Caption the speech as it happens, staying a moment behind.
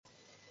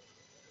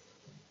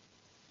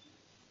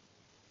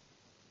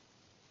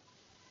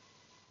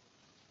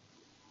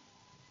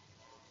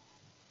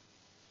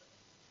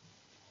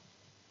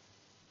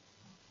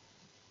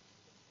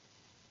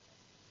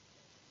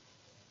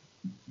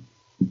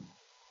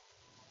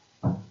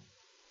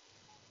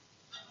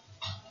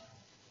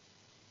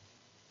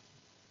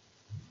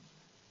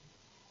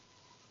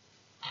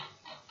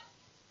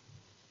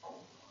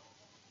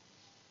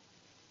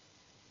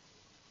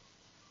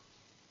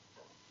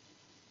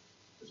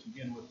just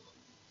begin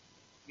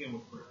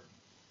with prayer.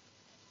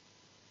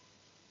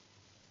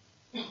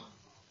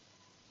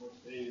 So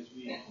today, as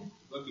we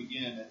look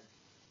again at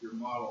your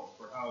model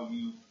for how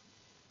you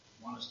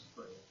want us to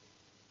pray,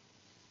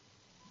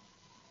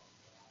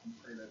 we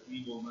pray that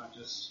we will not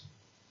just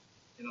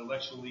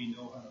intellectually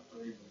know how to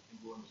pray, but can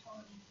go and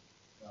find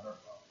God our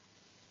Father.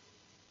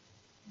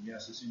 And we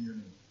ask this in your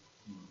name.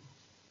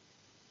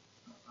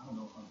 I don't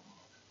know if I'm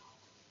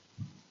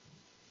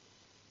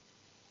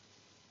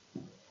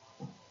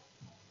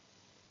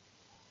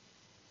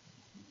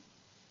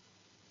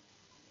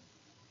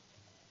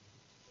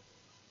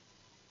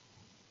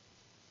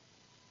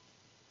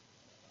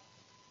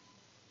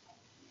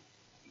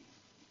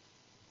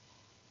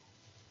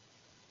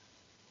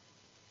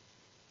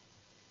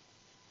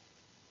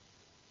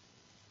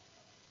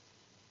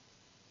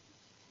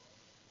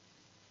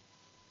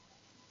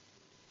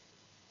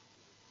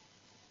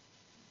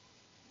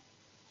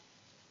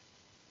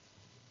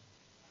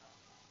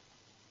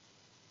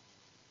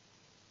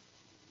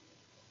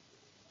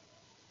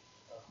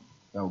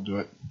That'll do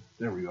it.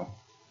 There we go.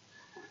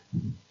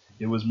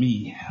 It was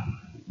me.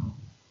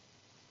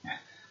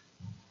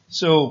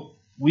 So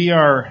we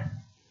are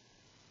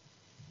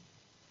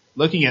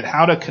looking at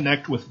how to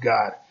connect with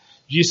God.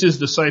 Jesus'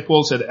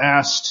 disciples had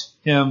asked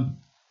him,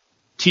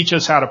 teach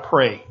us how to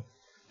pray.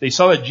 They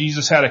saw that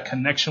Jesus had a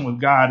connection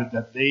with God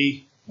that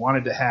they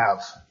wanted to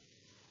have.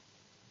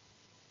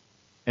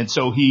 And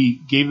so he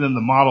gave them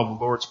the model of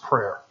the Lord's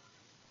Prayer.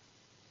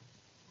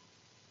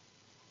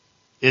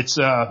 It's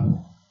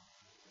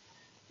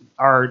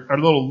our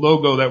little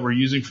logo that we're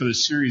using for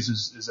this series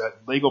is that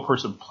Lego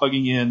person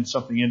plugging in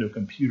something into a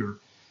computer.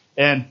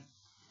 And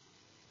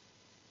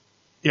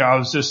I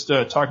was just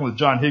talking with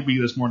John Higby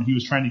this morning. He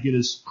was trying to get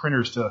his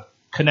printers to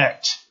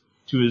connect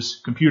to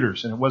his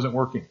computers, and it wasn't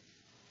working.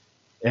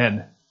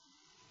 And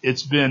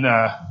it's been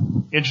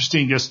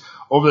interesting just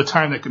over the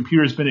time that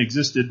computers been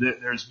existed, that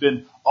there's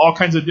been all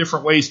kinds of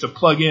different ways to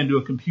plug into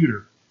a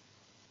computer.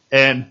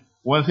 And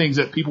one of the things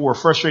that people were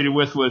frustrated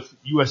with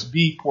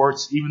USB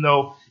ports, even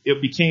though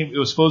it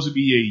was supposed to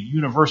be a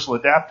universal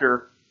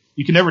adapter,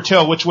 you can never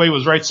tell which way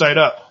was right side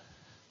up.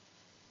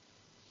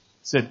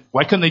 Said,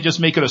 why couldn't they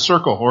just make it a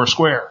circle or a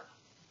square?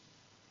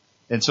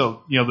 And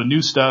so, the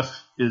new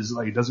stuff is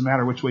like, it doesn't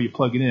matter which way you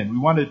plug it in. We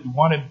want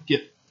to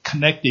get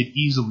connected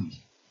easily.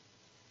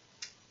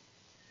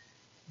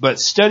 But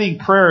studying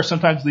prayer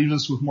sometimes leaves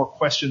us with more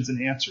questions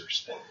than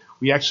answers.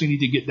 We actually need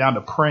to get down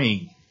to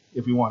praying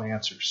if we want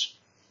answers.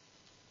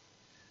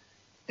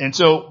 And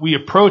so we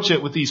approach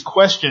it with these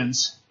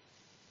questions.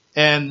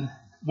 And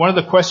one of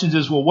the questions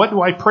is, well, what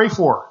do I pray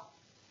for?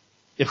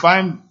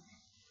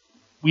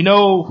 We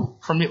know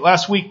from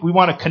last week we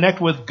want to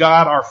connect with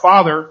God our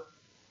Father,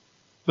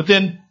 but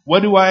then what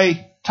do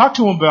I talk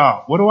to him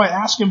about? What do I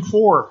ask him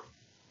for?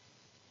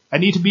 I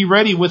need to be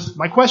ready with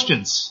my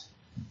questions.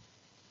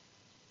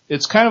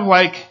 It's kind of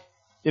like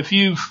if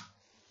you've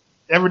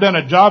ever done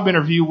a job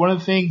interview, one of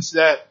the things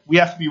that we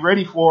have to be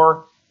ready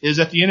for is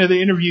at the end of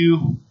the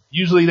interview,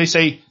 usually they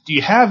say, do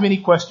you have any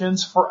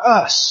questions for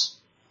us?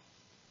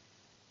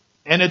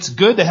 And it's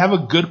good to have a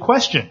good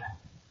question.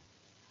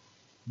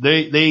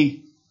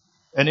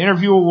 An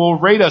interviewer will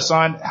rate us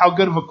on how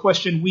good of a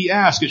question we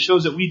ask. It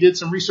shows that we did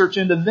some research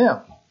into them.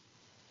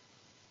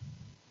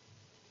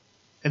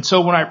 And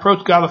so when I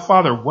approach God the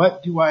Father,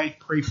 what do I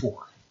pray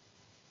for?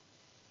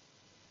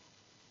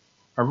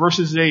 Our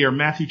verses today are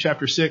Matthew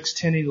chapter 6,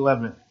 10 and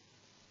 11.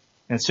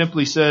 And it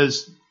simply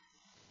says,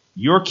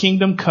 your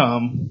kingdom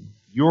come,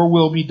 your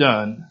will be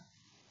done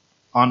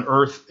on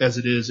earth as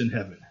it is in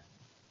heaven.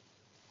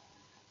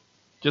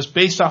 Just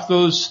based off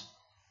those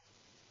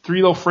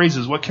three little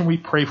phrases, what can we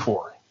pray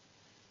for?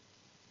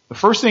 The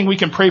first thing we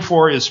can pray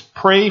for is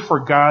pray for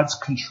God's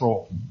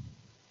control.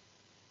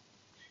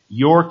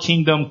 Your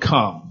kingdom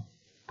come.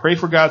 Pray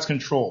for God's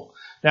control.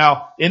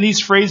 Now, in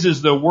these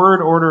phrases, the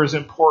word order is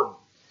important.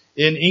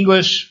 In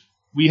English,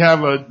 we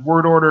have a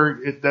word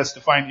order that's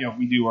defined,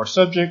 we do our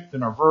subject,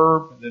 then our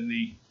verb, then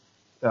the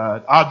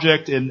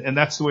object, and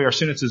that's the way our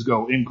sentences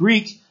go. In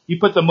Greek, you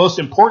put the most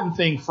important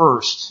thing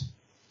first,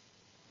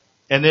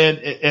 and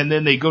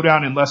then they go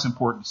down in less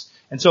importance.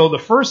 And so the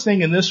first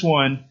thing in this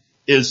one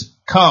is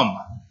come.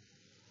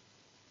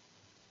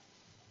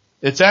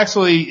 It's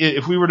actually,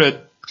 if we were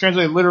to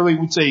translate it literally,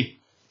 we'd say,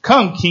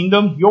 come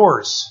kingdom,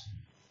 yours.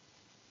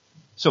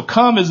 So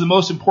come is the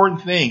most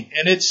important thing,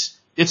 and it's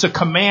a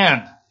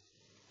command.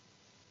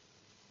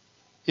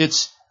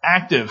 It's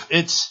active.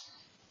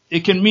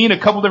 It can mean a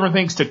couple different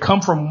things: to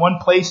come from one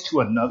place to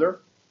another,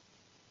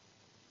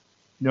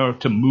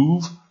 to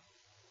move.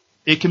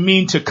 It can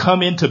mean to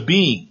come into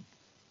being.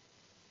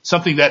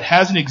 Something that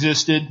hasn't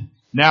existed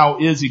now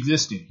is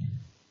existing.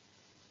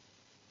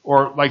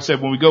 Or like I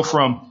said, when we go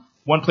from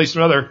one place to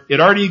another, it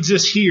already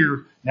exists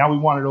here, now we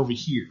want it over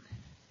here.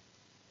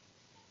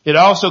 It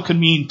also can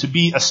mean to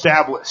be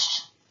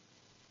established.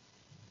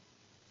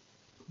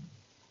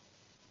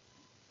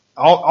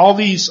 All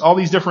these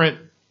different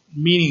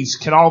meanings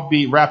can all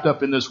be wrapped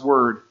up in this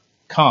word,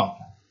 come.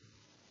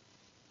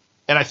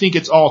 And I think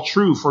it's all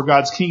true for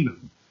God's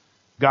kingdom.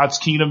 God's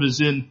kingdom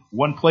is in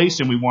one place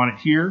and we want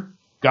it here.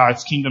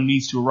 God's kingdom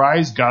needs to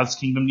arise. God's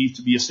kingdom needs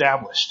to be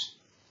established.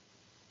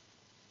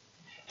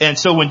 And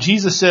so when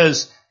Jesus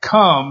says,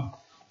 come,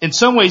 in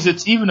some ways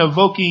it's even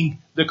evoking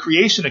the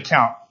creation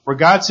account where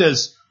God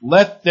says,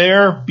 let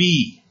there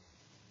be.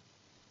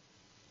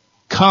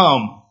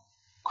 Come,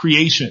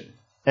 creation.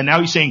 And now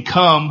he's saying,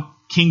 come,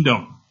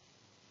 kingdom.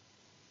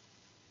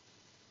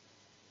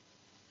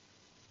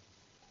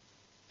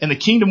 And the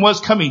kingdom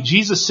was coming.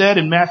 Jesus said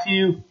in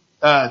Matthew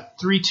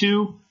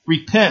 3:2,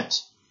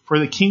 repent, for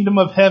the kingdom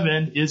of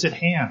heaven is at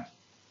hand.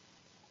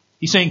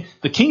 He's saying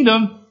the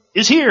kingdom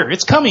is here.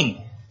 It's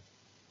coming.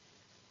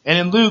 And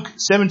in Luke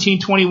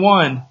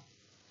 17:21,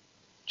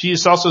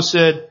 Jesus also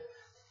said,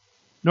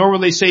 nor will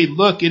they say,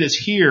 look, it is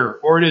here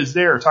or it is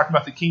there, talking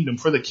about the kingdom.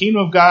 For the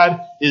kingdom of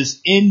God is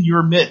in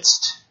your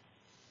midst.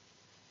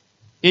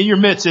 In your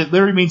midst, it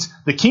literally means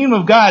the kingdom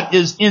of God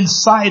is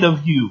inside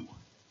of you.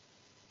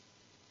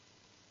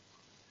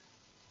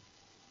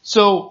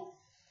 So,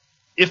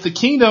 if the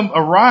kingdom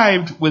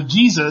arrived with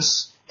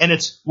Jesus and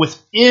it's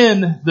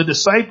within the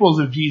disciples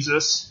of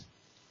Jesus,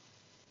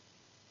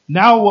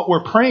 now what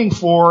we're praying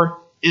for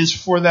is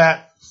for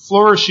that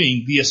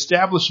flourishing, the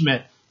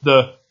establishment,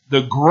 the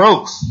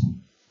growth,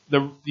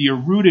 the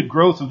rooted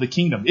growth of the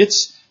kingdom.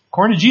 It's,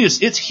 according to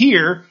Jesus, it's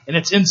here and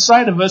it's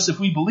inside of us if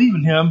we believe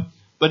in him,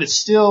 but it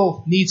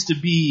still needs to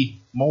be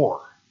more.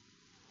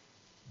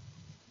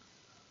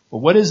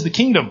 Well, what is the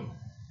kingdom?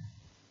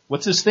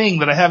 What's this thing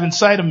that I have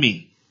inside of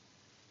me?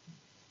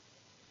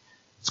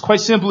 It's quite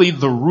simply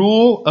the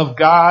rule of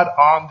God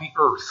on the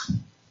earth.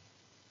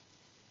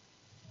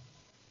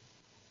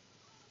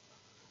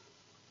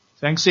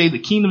 So I can say the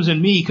kingdom's in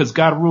me because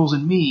God rules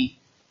in me,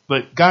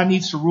 but God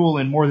needs to rule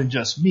in more than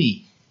just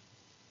me.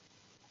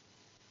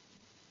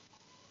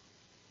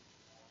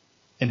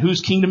 And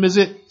whose kingdom is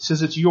it? He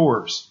says it's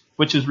yours,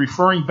 which is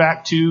referring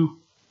back to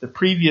the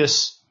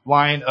previous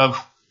line of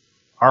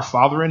our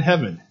Father in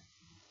heaven.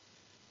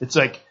 It's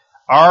like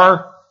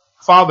our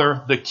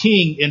Father, the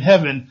King in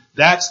heaven,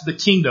 that's the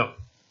kingdom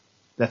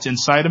that's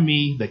inside of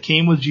me, that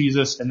came with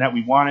Jesus, and that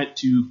we want it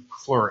to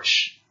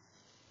flourish.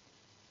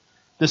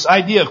 This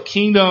idea of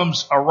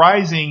kingdoms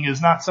arising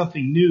is not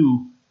something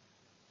new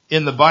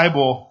in the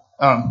Bible.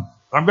 I'm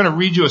going to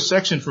read you a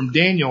section from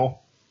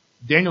Daniel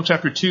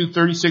chapter 2,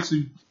 36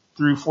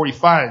 through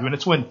 45. And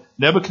it's when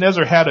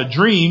Nebuchadnezzar had a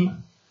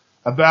dream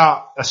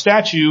about a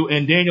statue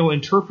and Daniel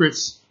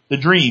interprets the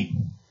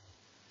dream.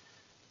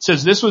 It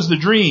says, this was the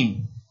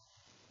dream.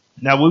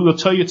 Now we will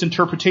tell you its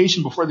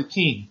interpretation before the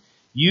king.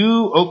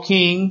 You, O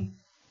king,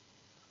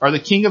 are the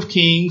King of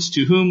kings,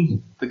 to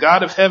whom the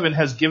God of heaven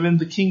has given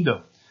the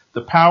kingdom,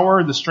 the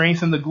power, the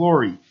strength, and the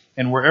glory.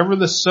 And wherever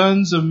the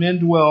sons of men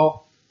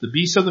dwell, the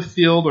beasts of the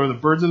field or the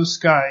birds of the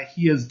sky,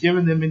 he has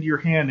given them into your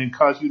hand and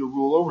caused you to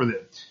rule over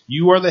them.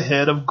 You are the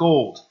head of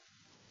gold.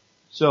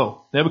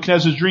 So,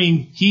 Nebuchadnezzar's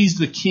dream, he's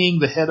the king,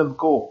 the head of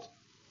gold.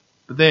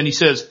 But then he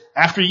says,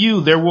 after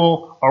you there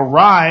will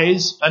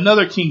arise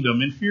another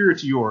kingdom inferior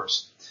to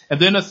yours. And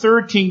then a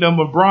third kingdom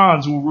of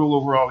bronze will rule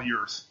over all the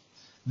earth.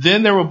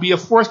 Then there will be a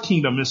fourth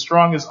kingdom as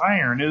strong as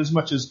iron,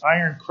 inasmuch as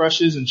iron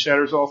crushes and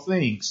shatters all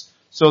things,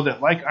 so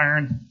that like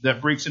iron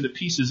that breaks into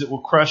pieces, it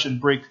will crush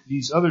and break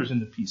these others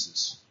into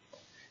pieces.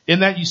 In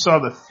that you saw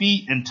the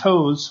feet and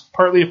toes,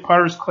 partly of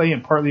potter's clay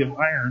and partly of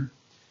iron.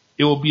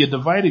 It will be a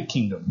divided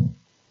kingdom,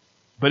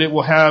 but it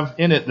will have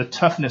in it the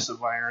toughness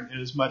of iron,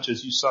 inasmuch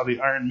as you saw the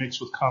iron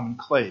mixed with common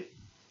clay.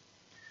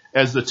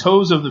 As the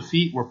toes of the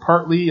feet were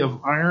partly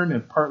of iron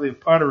and partly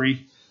of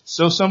pottery,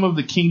 so some of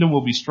the kingdom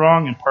will be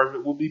strong and part of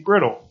it will be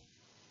brittle.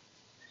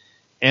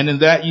 And in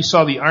that you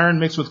saw the iron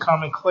mixed with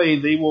common clay,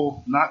 they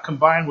will not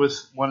combine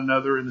with one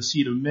another in the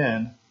seed of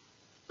men,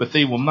 but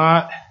they will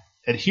not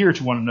adhere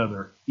to one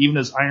another, even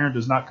as iron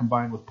does not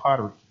combine with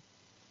pottery.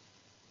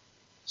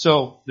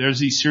 So there's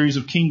these series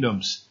of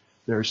kingdoms.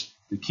 There's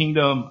the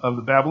kingdom of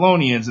the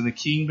Babylonians and the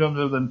kingdom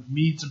of the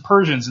Medes and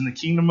Persians and the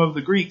kingdom of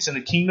the Greeks and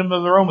the kingdom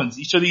of the Romans.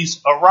 Each of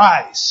these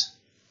arise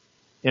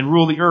and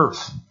rule the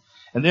earth.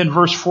 And then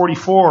verse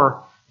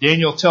 44,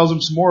 Daniel tells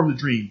them some more of the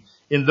dream.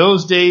 In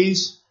those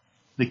days,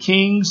 the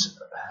kings,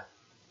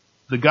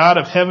 the God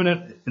of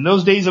heaven, in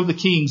those days of the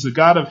kings, the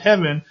God of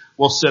heaven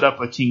will set up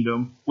a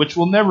kingdom which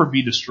will never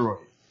be destroyed.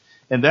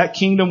 And that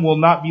kingdom will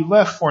not be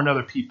left for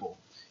another people.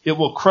 It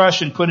will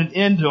crush and put an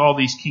end to all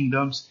these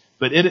kingdoms,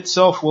 but it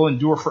itself will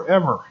endure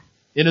forever.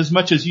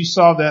 Inasmuch as you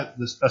saw that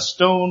a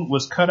stone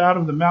was cut out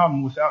of the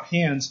mountain without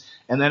hands,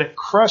 and that it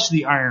crushed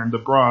the iron, the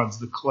bronze,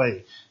 the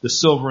clay, the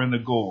silver, and the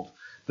gold.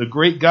 The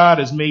great God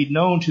has made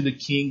known to the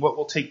king what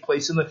will take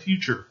place in the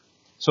future.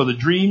 So the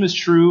dream is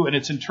true and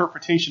its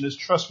interpretation is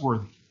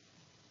trustworthy.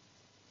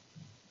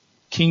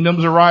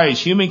 Kingdoms arise.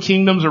 Human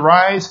kingdoms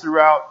arise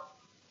throughout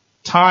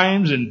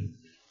times, and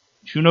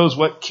who knows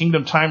what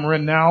kingdom time we're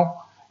in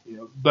now.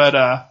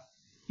 But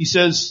he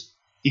says,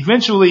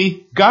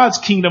 eventually, God's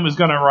kingdom is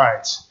going to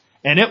arise,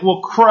 and it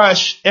will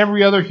crush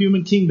every other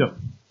human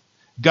kingdom.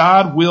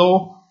 God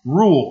will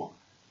rule.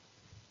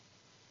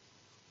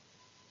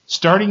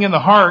 Starting in the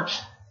heart,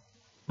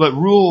 but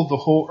rule the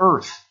whole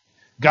earth.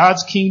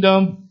 God's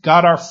kingdom,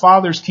 God our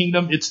Father's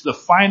kingdom, it's the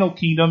final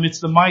kingdom, it's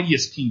the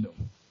mightiest kingdom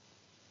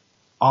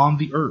on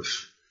the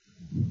earth.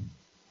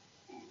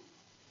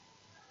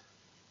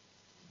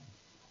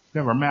 We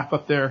have our map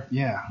up there?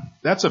 Yeah.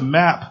 That's a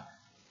map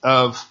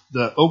of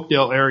the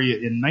Oakdale area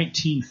in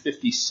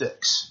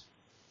 1956.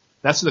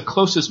 That's the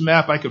closest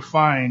map I could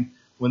find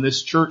when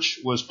this church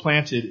was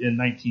planted in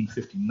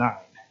 1959.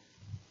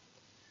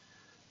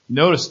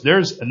 Notice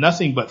there's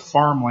nothing but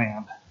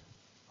farmland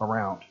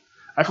around.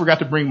 I forgot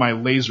to bring my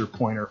laser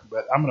pointer,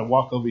 but I'm going to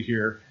walk over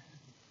here.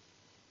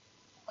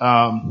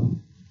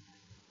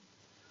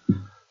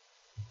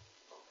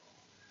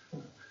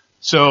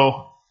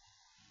 So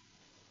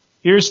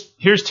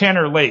here's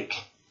Tanner Lake.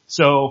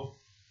 So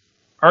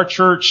our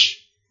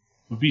church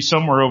would be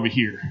somewhere over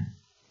here in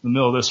the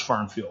middle of this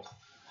farm field.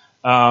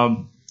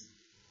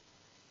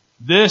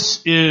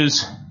 This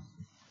is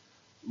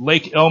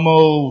Lake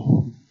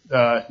Elmo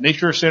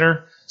Nature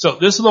Center. So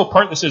this little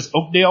part that says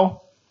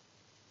Oakdale,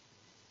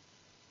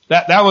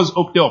 that was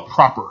Oakdale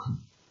proper.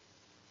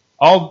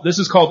 This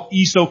is called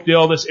East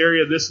Oakdale, this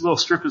area, this little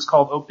strip is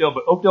called Oakdale,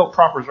 but Oakdale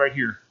proper is right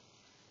here.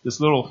 This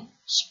little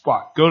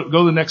spot. Go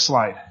to the next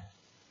slide.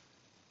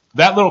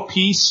 That little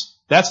piece,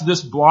 that's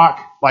this block,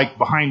 like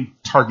behind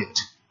Target,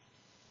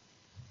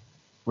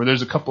 where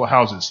there's a couple of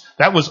houses.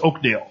 That was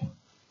Oakdale.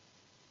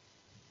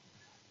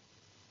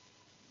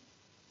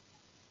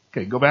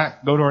 Okay, go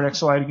to our next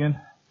slide again.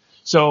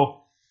 So,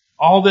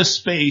 all this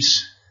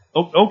space,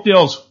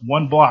 Oakdale's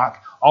one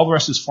block, all the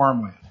rest is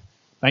farmland.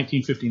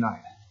 1959.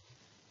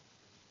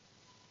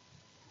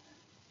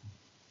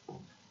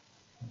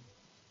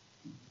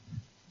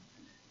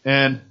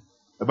 And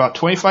about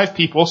 25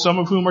 people, some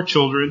of whom are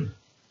children,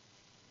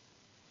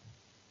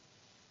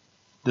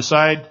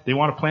 decide they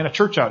want to plant a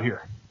church out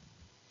here.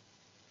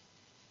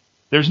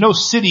 There's no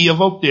city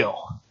of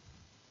Oakdale.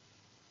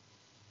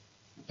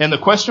 And the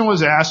question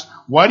was asked,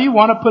 why do you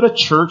want to put a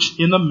church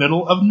in the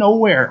middle of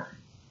nowhere?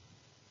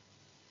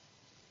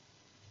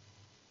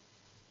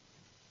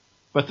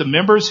 But the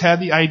members had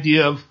the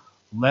idea of,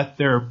 let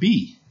there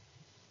be.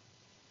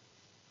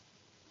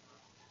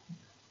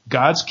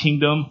 God's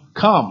kingdom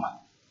come.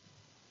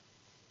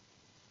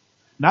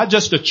 Not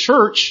just a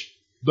church,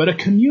 but a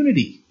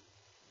community.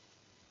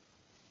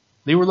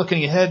 They were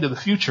looking ahead to the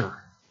future.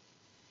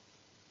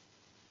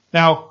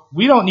 Now,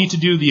 we don't need to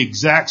do the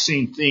exact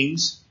same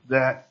things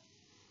that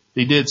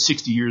they did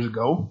 60 years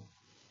ago,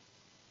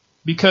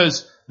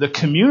 because the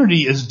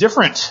community is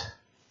different.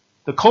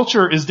 The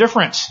culture is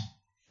different.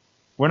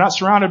 We're not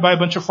surrounded by a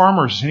bunch of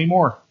farmers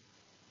anymore.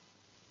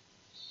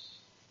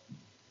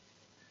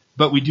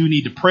 But we do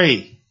need to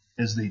pray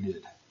as they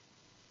did.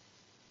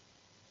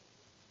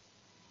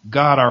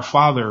 God our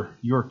Father,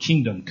 your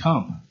kingdom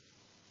come.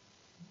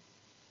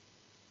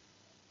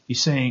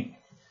 He's saying,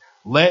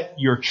 let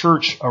your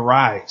church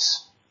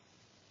arise,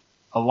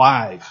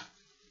 alive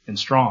and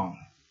strong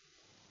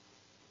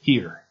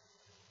here,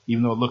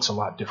 even though it looks a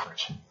lot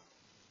different.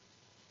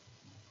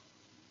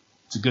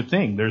 It's a good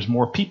thing. There's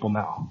more people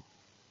now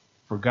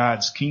for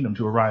God's kingdom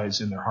to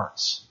arise in their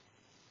hearts.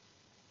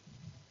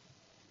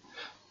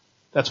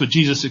 That's what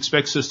Jesus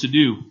expects us to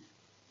do.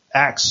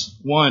 Acts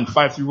 1,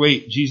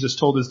 5-8, Jesus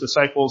told his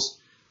disciples,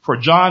 for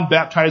John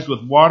baptized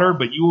with water,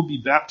 but you will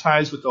be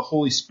baptized with the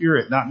Holy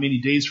Spirit not many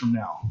days from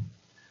now.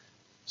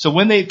 So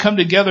when they had come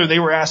together, they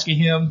were asking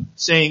him,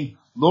 saying,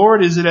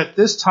 Lord, is it at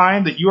this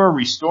time that you are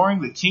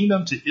restoring the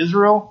kingdom to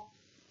Israel?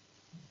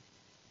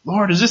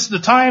 Lord, is this the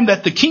time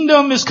that the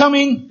kingdom is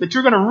coming, that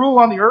you're going to rule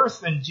on the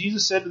earth? And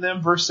Jesus said to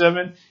them, verse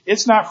 7,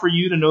 it's not for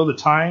you to know the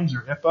times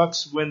or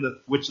epochs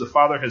which the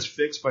Father has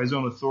fixed by his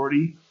own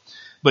authority,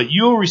 but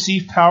you will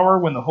receive power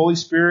when the Holy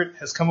Spirit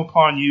has come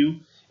upon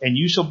you, and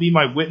you shall be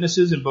my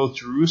witnesses in both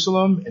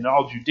Jerusalem and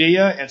all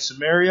Judea and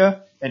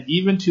Samaria, and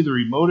even to the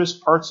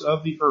remotest parts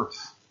of the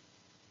earth.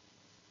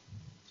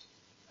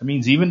 That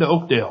means even to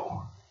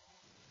Oakdale,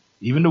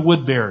 even to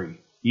Woodbury,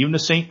 even to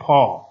St.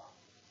 Paul,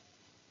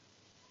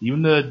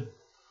 even to,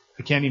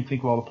 I can't even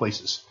think of all the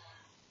places.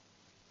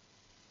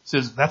 It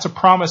says that's a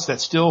promise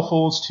that still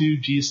holds to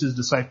Jesus'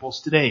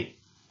 disciples today.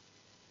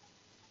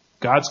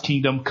 God's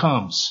kingdom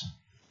comes.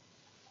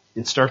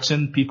 It starts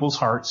in people's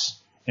hearts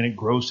and it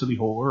grows to the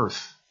whole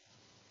earth.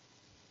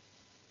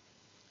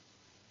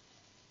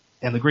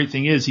 And the great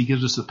thing is he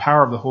gives us the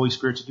power of the Holy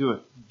Spirit to do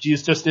it.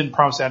 Jesus just didn't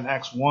promise that in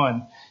Acts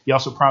 1. He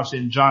also promised it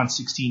in John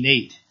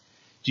 16:8.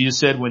 Jesus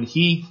said when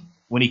he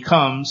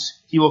comes,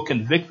 he will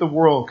convict the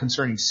world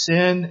concerning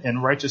sin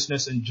and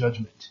righteousness and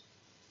judgment.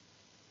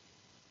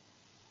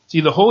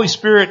 See, the Holy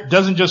Spirit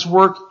doesn't just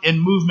work in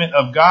movement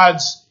of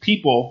God's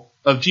people,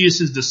 of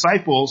Jesus'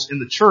 disciples in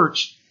the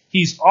church.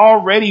 He's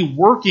already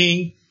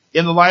working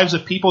in the lives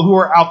of people who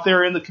are out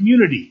there in the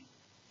community.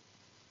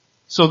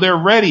 So they're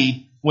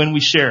ready when we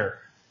share.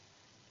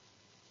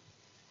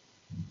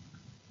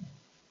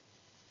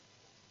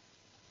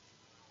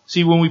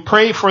 See, when we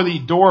pray for the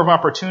door of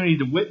opportunity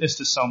to witness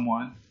to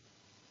someone,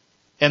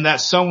 and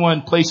that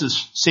someone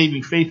places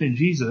saving faith in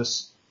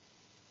Jesus,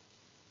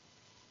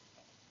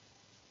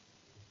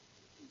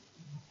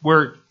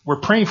 we're we're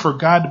praying for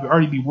God to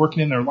already be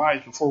working in their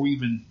lives before we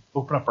even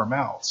open up our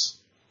mouths.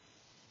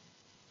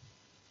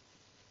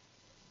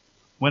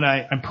 When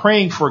I'm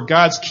praying for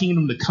God's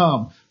kingdom to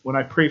come, when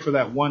I pray for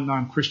that one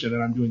non-Christian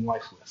that I'm doing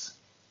life with.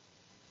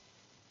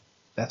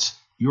 That's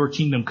your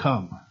kingdom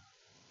come.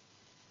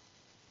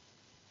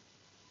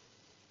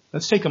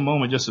 Let's take a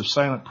moment just of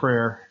silent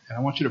prayer, and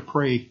I want you to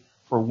pray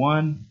for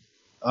one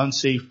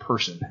unsaved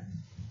person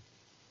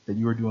that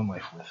you are doing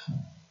life with. And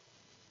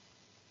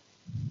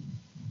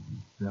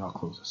then I'll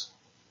close this.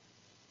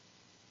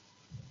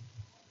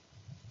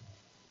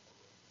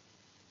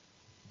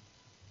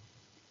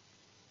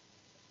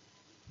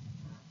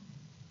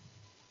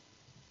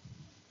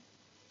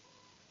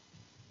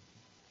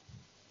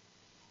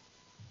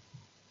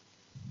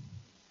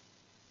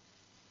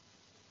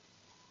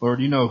 Lord,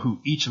 you know who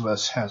each of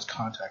us has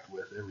contact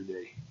with every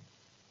day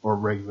or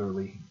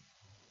regularly.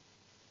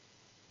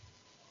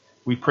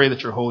 We pray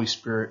that your Holy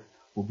Spirit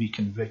will be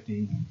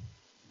convicting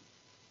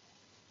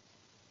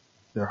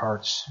their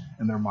hearts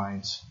and their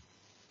minds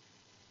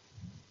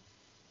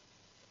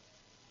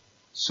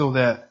so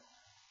that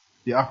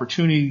the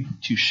opportunity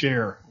to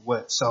share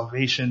what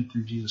salvation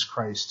through Jesus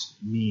Christ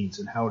means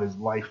and how it is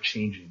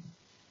life-changing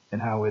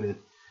and how it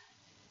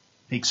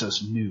makes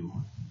us new.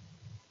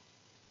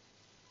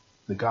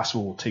 The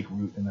gospel will take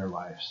root in their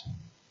lives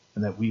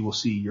and that we will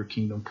see your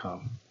kingdom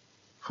come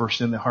first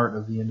in the heart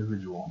of the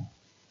individual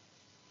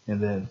and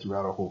then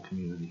throughout our whole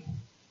community.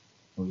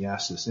 And we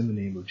ask this in the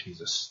name of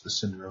Jesus, the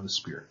sender of the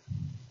Spirit.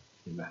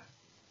 Amen.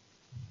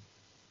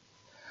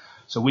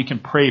 So we can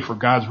pray for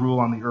God's rule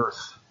on the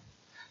earth.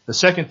 The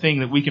second thing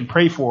that we can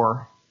pray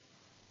for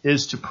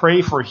is to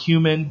pray for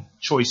human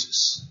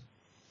choices.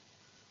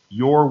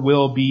 Your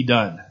will be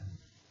done.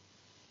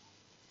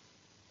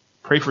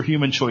 Pray for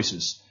human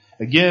choices.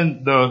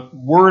 Again, the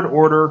word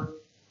order,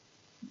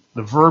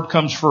 the verb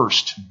comes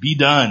first. Be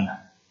done.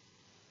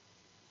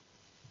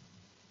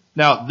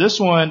 Now, this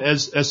one,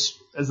 as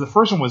the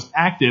first one was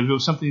active, it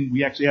was something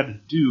we actually had to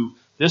do.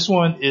 This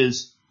one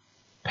is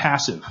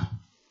passive.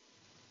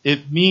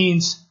 It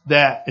means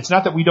that it's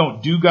not that we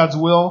don't do God's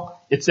will,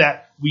 it's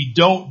that we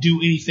don't do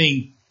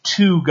anything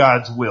to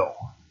God's will.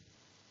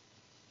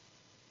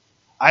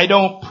 I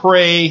don't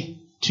pray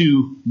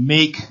to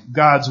make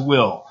God's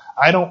will.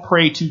 I don't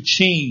pray to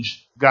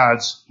change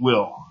God's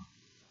will.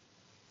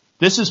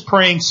 This is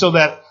praying so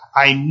that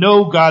I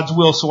know God's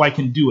will so I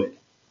can do it.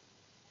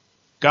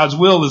 God's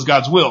will is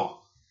God's will.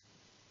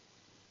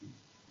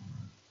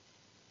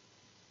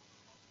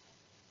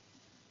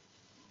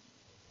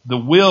 The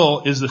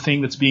will is the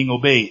thing that's being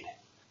obeyed.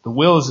 The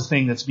will is the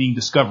thing that's being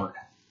discovered.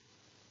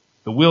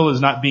 The will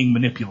is not being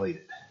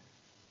manipulated.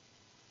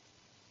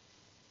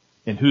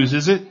 And whose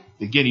is it?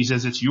 Again, he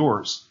says it's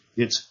yours.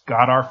 It's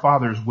God our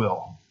Father's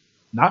will.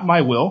 Not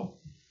my will.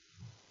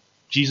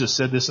 Jesus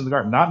said this in the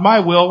garden. Not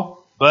my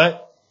will,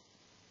 but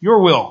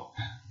your will.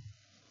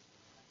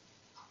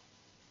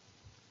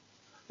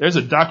 There's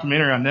a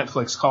documentary on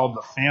Netflix called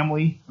The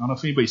Family. I don't know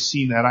if anybody's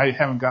seen that. I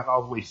haven't gotten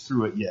all the way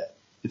through it yet.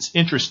 It's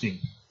interesting.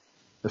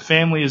 The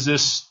Family is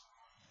this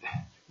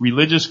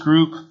religious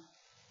group.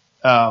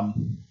 At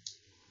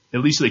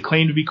least they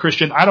claim to be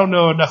Christian. I don't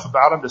know enough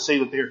about them to say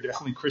that they are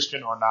definitely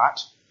Christian or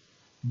not.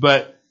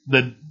 But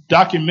the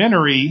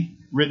documentary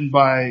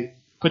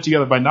put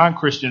together by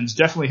non-Christians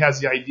definitely has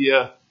the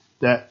idea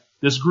that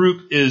this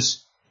group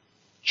is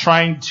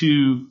trying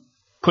to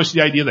push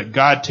the idea that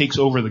God takes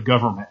over the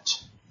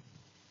government.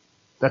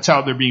 That's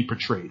how they're being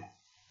portrayed.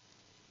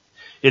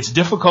 It's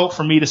difficult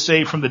for me to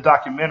say from the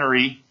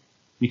documentary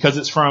because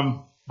it's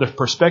from the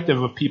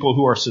perspective of people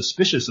who are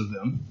suspicious of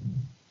them,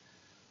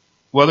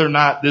 whether or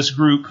not this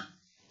group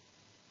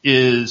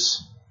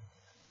is,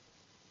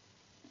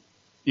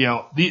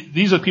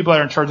 these are the people that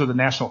are in charge of the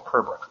National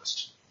Prayer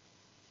Breakfast.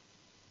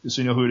 Just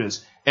so you know who it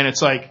is. And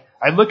it's like,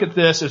 I look at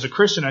this as a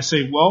Christian, I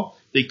say, well,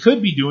 they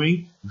could be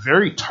doing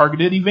very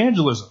targeted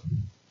evangelism.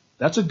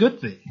 That's a good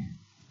thing.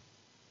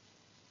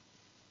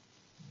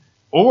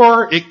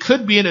 Or it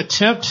could be an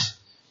attempt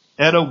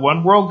at a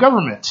one world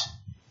government,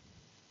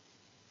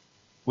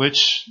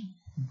 which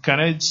kind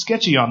of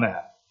sketchy on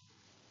that.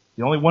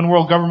 The only one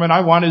world government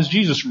I want is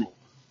Jesus rule.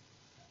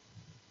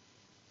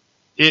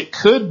 It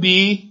could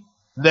be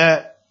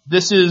that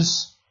this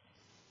is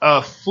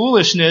a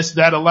foolishness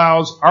that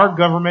allows our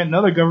government and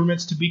other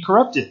governments to be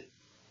corrupted.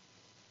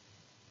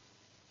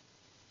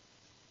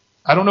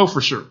 I don't know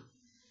for sure.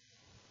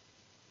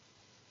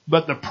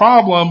 But the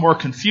problem or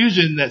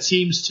confusion that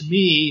seems to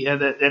me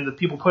and the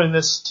people putting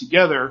this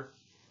together,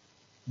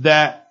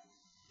 that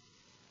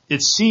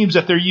it seems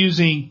that they're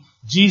using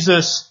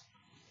Jesus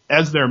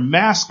as their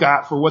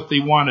mascot for what they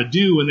want to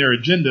do in their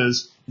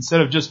agendas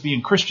instead of just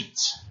being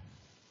Christians.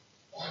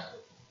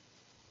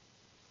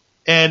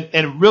 And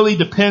it really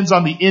depends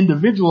on the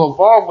individual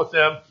involved with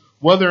them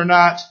whether or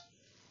not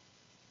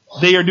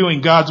they are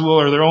doing God's will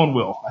or their own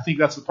will. I think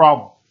that's the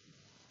problem.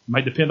 It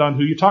might depend on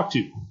who you talk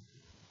to,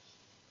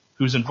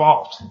 who's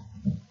involved.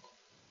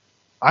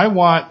 I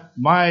want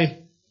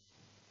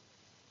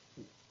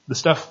the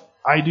stuff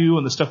I do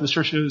and the stuff this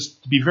church does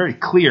to be very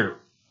clear.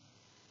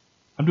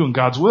 I'm doing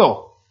God's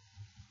will,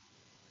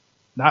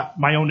 not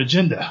my own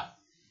agenda.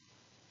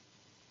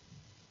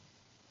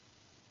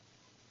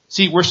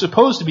 See, we're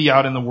supposed to be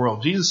out in the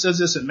world. Jesus says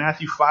this in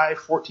Matthew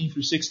 5:14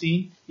 through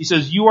 16. He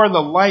says, "You are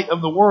the light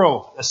of the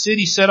world. A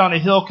city set on a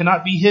hill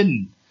cannot be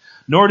hidden.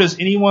 Nor does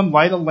anyone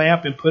light a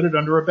lamp and put it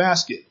under a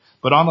basket,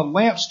 but on a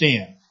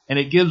lampstand, and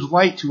it gives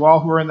light to all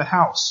who are in the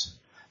house.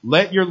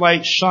 Let your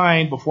light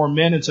shine before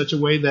men in such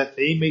a way that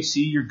they may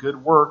see your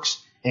good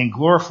works and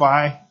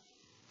glorify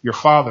your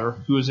Father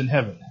who is in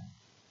heaven."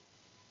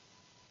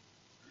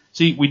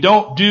 See, we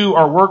don't do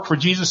our work for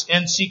Jesus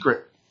in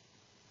secret.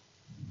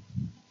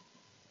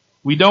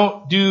 We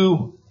also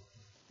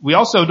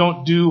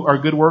don't do our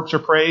good works or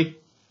pray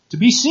to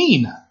be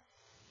seen.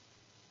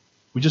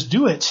 We just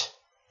do it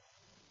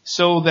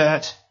so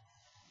that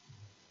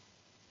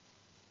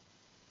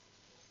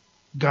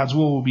God's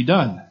will be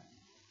done.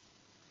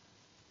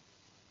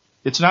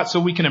 It's not so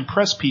we can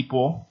impress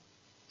people.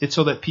 It's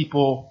so that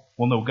people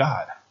will know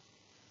God.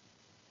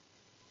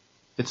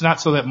 It's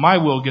not so that my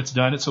will gets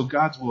done. It's so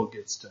God's will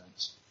gets done.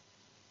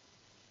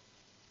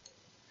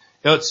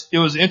 It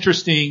was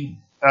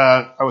interesting.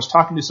 I was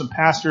talking to some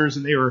pastors,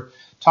 and they were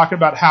talking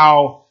about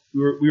how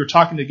we were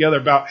talking together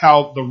about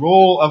how the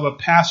role of a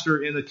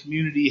pastor in the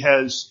community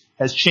has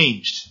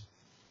changed.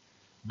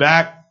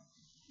 Back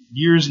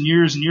years and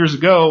years and years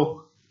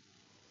ago,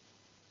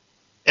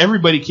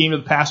 everybody came to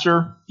the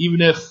pastor, even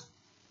if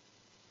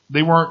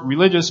they weren't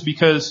religious,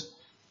 because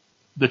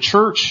the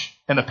church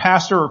and the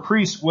pastor or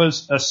priest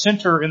was a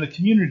center in the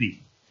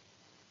community.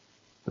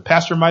 The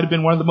pastor might have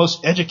been one of the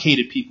most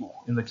educated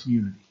people in the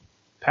community.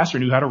 The pastor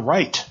knew how to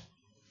write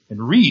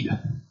and read.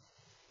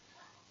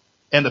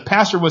 And the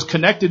pastor was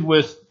connected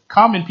with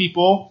common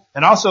people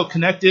and also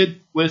connected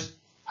with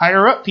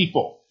higher up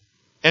people.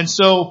 And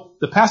so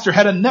the pastor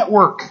had a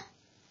network.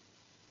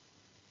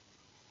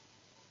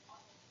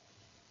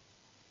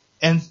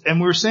 And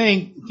we were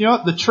saying,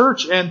 the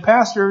church and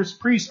pastors,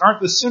 priests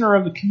aren't the center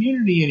of the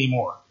community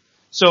anymore.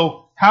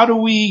 So how do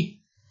we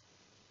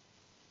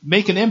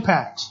make an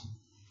impact?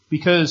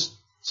 Because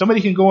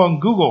somebody can go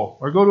on Google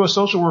or go to a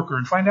social worker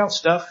and find out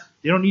stuff.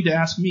 They don't need to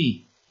ask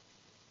me.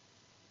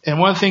 And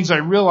one of the things I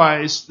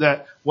realized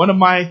that one of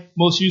my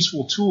most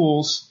useful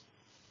tools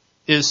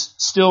is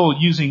still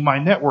using my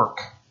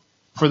network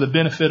for the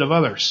benefit of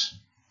others.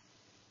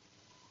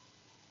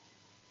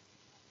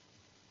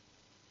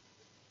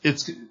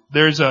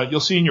 You'll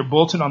see in your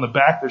bulletin on the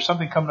back, there's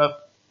something coming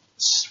up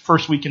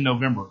first week in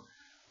November.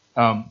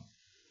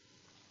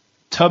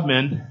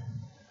 Tubman,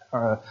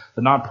 the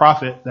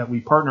nonprofit that we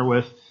partner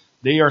with,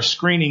 they are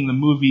screening the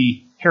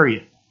movie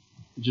Harriet,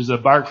 which is a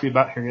biography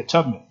about Harriet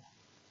Tubman.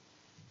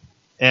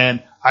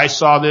 And I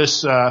saw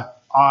this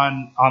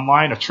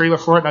online, a trailer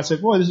for it, and I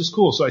said, boy, this is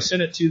cool. So I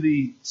sent it to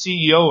the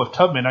CEO of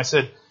Tubman. I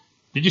said,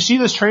 did you see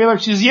this trailer?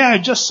 She says, yeah, I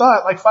just saw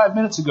it like 5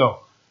 minutes ago.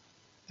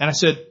 And I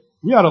said,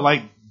 we ought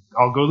to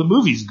I'll go to the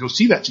movies and go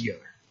see that together.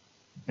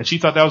 And she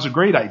thought that was a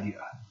great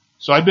idea.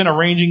 So I've been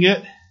arranging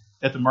it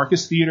at the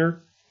Marcus Theater,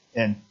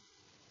 and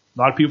a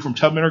lot of people from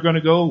Tubman are going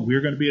to go.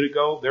 We're going to be able to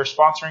go. They're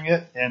sponsoring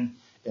it, and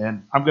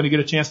I'm going to get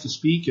a chance to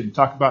speak and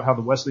talk about how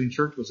the Wesleyan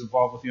Church was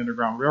involved with the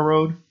Underground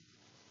Railroad.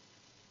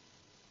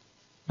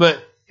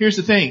 But here's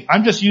the thing.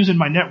 I'm just using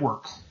my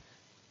network.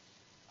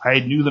 I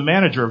knew the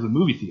manager of the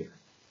movie theater.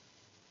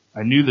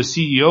 I knew the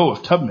CEO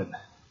of Tubman.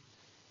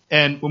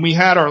 And when we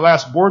had our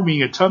last board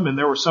meeting at Tubman,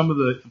 there were some of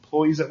the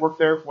employees that worked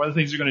there. One of the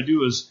things they're going to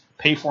do is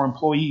pay for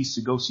employees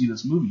to go see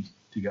this movie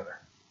together.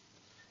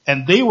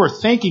 And they were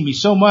thanking me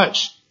so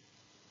much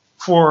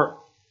for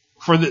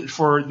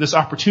this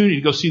opportunity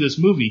to go see this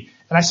movie.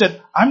 And I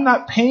said, I'm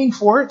not paying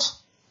for it.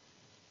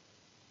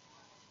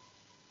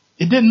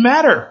 It didn't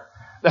matter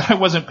that I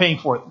wasn't paying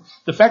for it.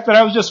 The fact that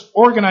I was just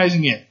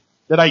organizing it,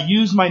 that I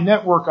used my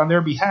network on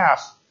their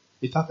behalf,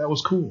 they thought that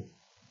was cool.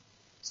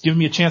 It's giving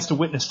me a chance to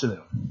witness to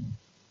them.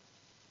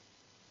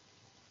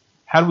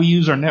 How do we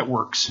use our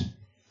networks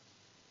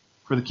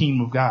for the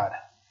kingdom of God?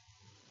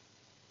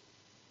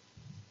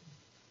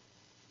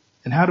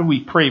 And how do we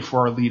pray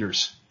for our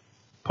leaders?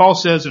 Paul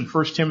says in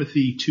 1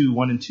 Timothy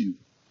 2:1-2,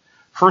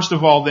 first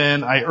of all,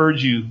 then, I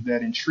urge you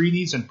that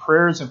entreaties and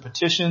prayers and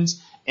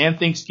petitions and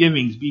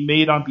thanksgivings be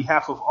made on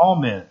behalf of all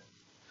men,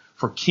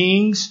 for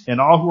kings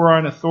and all who are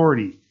in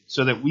authority,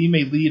 so that we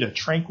may lead a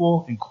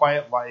tranquil and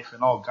quiet life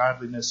in all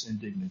godliness and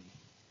dignity.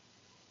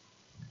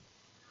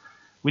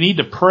 We need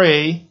to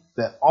pray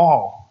that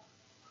all,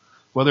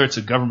 whether it's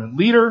a government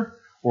leader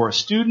or a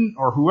student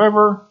or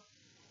whoever,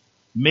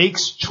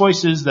 makes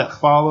choices that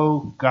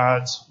follow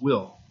God's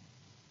will.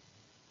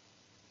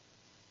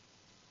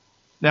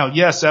 Now,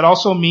 yes, that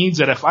also means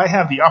that if I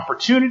have the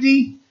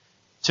opportunity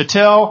to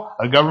tell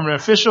a government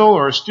official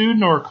or a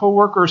student or a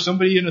coworker or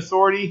somebody in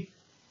authority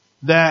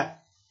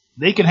that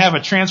they can have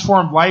a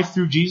transformed life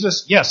through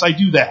Jesus, yes, I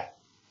do that.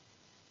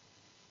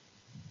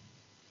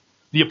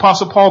 The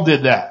Apostle Paul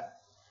did that.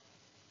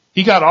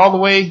 He got all the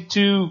way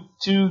to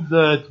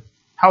the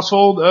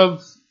household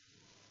of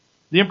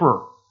the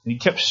emperor, and he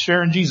kept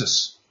sharing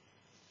Jesus.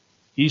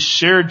 He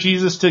shared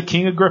Jesus to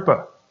King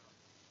Agrippa.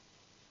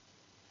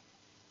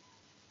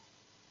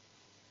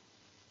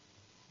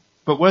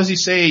 But what does he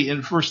say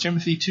in 1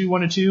 Timothy 2,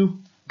 1 and 2?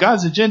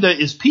 God's agenda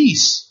is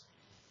peace.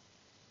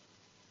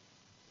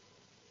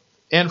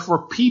 And for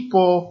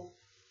people,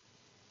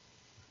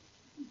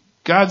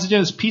 God's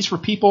agenda is peace for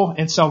people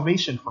and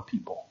salvation for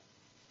people.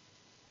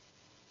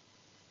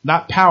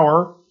 Not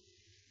power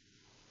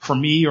for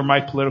me or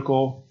my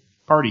political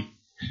party.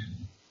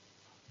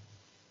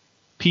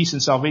 Peace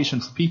and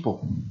salvation for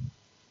people.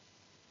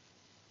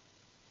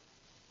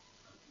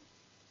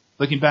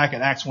 Looking back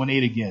at Acts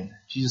 1:8 again,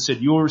 Jesus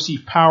said, "You will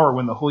receive power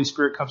when the Holy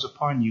Spirit comes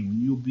upon you,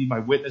 and you will be my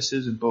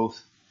witnesses in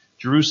both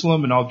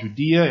Jerusalem and all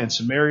Judea and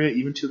Samaria,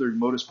 even to the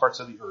remotest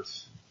parts of the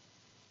earth."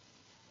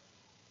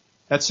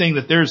 That's saying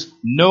that there's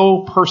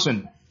no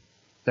person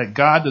that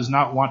God does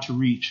not want to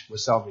reach with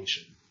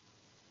salvation.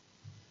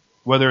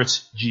 Whether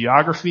it's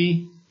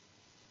geography,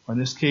 or in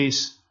this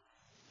case,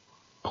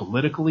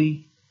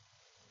 politically,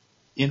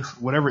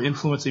 whatever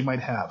influence they might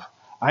have.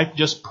 I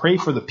just pray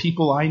for the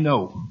people I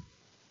know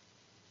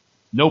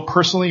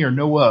personally or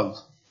know of.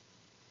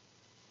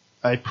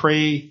 I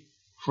pray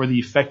for the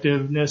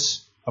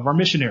effectiveness of our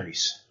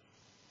missionaries,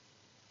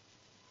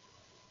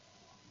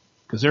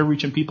 because they're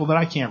reaching people that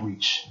I can't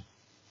reach.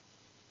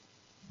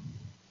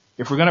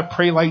 If we're going to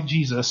pray like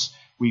Jesus,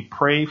 we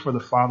pray for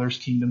the Father's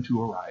kingdom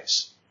to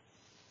arise.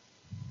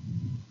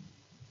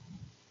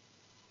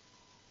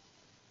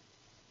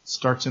 It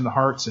starts in the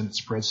hearts and it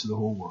spreads to the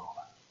whole world.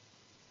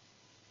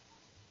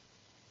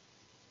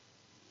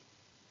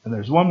 And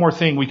there's one more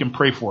thing we can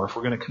pray for if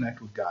we're going to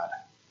connect with God.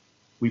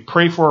 We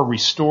pray for a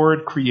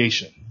restored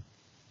creation.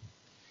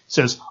 It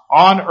says,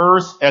 on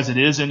earth as it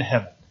is in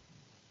heaven.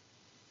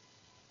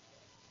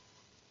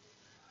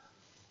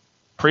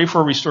 Pray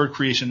for a restored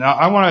creation.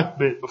 Now,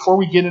 before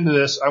we get into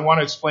this, I want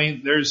to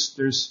explain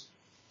there's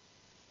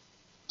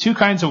two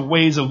kinds of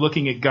ways of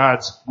looking at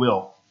God's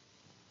will.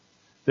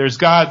 There's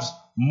God's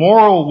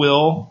moral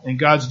will and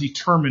God's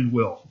determined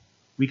will.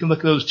 We can look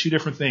at those two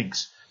different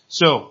things.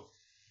 So,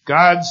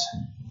 God's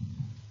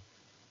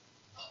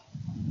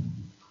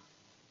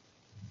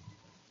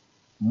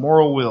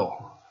moral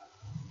will.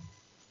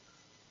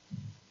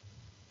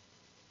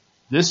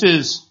 This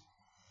is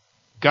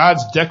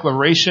God's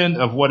declaration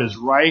of what is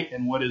right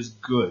and what is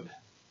good.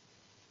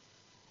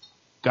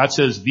 God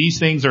says these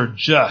things are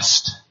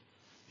just.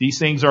 These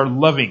things are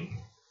loving.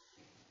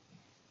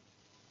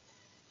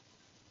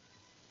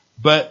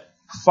 But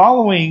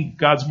following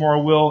God's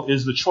moral will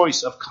is the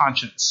choice of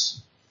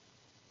conscience.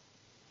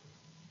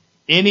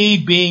 Any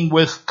being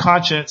with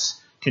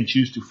conscience can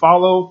choose to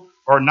follow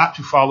or not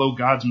to follow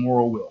God's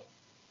moral will.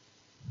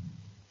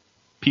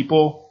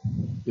 People,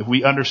 if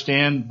we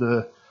understand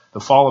the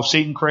fall of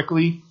Satan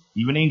correctly,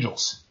 even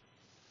angels,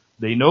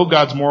 they know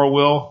God's moral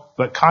will,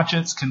 but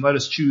conscience can let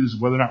us choose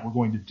whether or not we're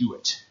going to do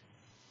it.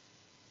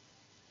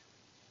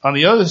 On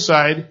the other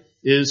side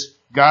is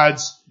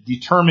God's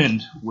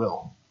determined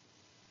will.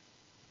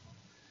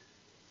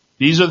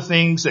 These are the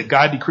things that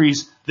God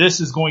decrees,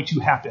 this is going to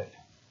happen.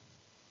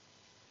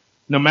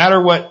 No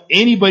matter what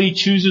anybody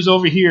chooses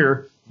over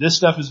here, this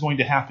stuff is going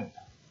to happen.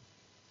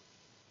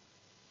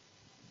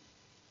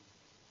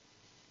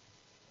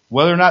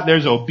 Whether or not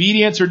there's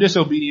obedience or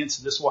disobedience,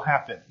 this will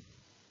happen.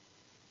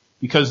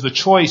 Because the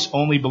choice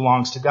only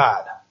belongs to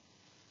God.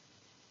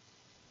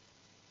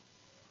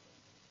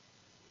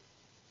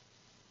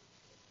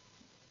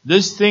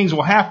 These things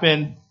will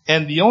happen,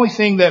 and the only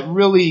thing that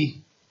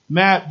really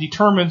Matt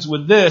determines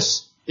with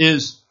this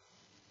is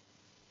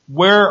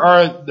where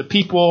are the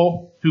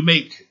people who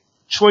make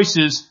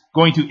choices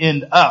going to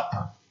end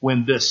up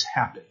when this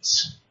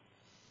happens?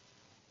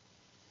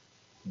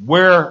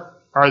 Where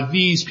are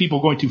these people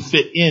going to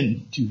fit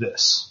into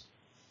this?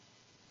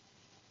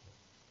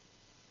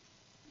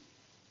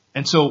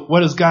 And so what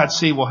does God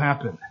say will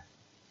happen?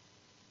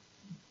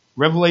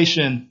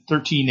 Revelation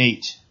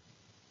 13:8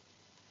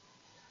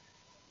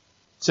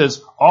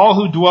 says, all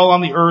who dwell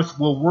on the earth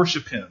will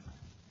worship him.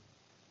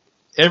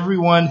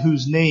 Everyone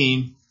whose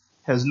name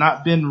has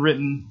not been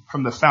written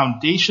from the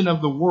foundation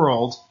of the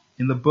world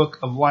in the book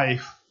of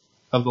life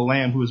of the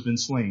Lamb who has been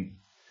slain.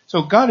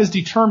 So God has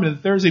determined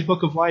that there is a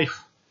book of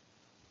life,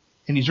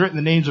 and he's written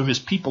the names of his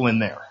people in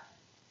there.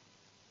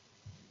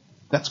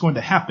 That's going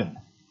to happen.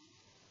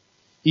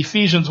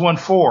 Ephesians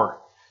 1:4,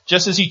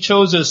 just as he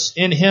chose us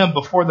in him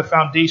before the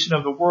foundation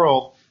of the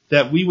world,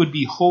 that we would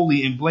be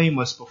holy and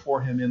blameless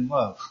before him in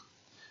love.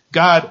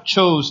 God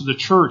chose the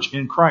church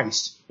in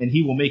Christ, and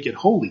he will make it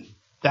holy.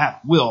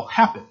 That will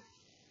happen.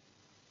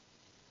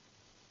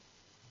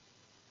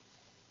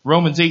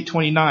 Romans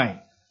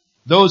 8:29,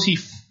 those he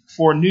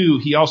foreknew,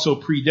 he also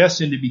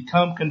predestined to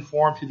become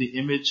conformed to the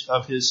image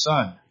of his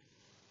Son.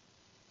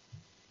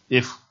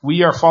 If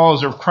we are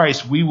followers of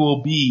Christ, we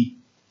will be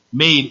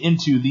made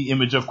into the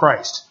image of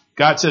Christ.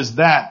 God says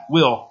that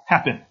will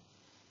happen.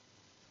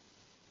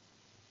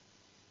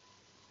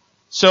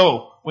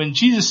 So, when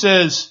Jesus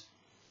says,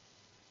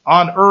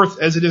 on earth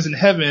as it is in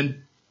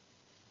heaven,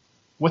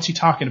 what's he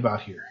talking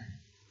about here?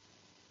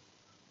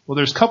 Well,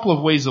 there's a couple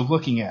of ways of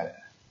looking at it.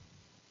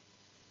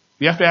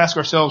 We have to ask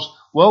ourselves,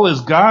 well,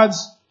 is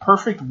God's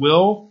perfect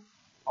will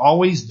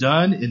always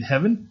done in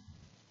heaven?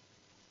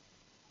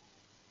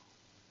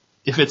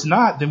 If it's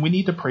not, then we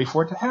need to pray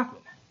for it to happen.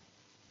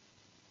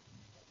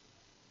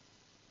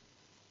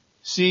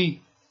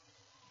 See,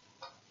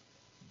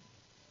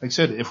 like I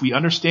said, if we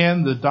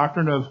understand the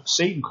doctrine of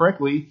Satan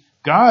correctly,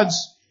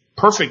 God's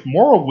perfect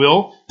moral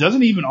will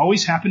doesn't even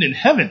always happen in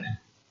heaven.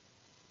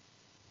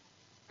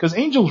 Because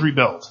angels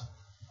rebelled.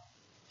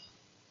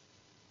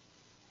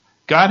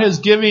 God has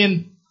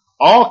given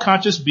all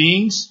conscious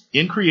beings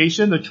in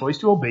creation the choice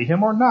to obey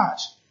him or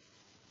not.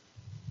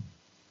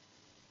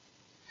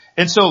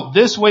 And so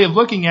this way of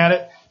looking at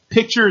it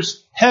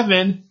pictures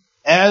heaven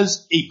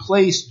as a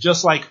place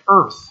just like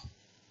earth,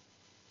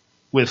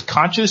 with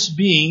conscious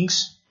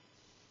beings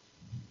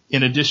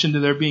in addition to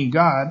there being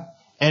God.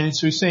 And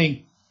so he's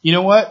saying, you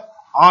know what?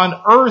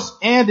 On earth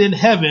and in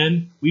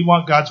heaven, we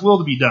want God's will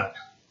to be done.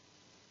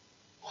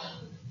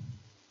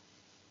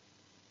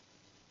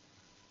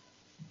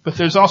 But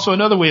there's also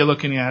another way of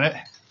looking at it,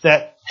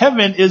 that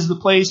heaven is the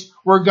place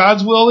where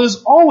God's will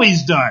is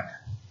always done.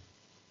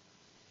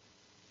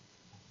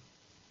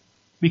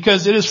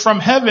 Because it is from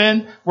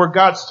heaven where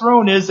God's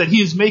throne is that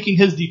he is making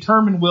his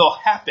determined will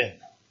happen.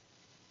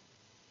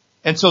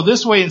 And so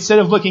this way, instead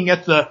of looking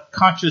at the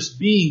conscious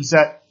beings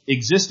that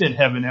exist in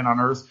heaven and on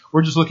earth,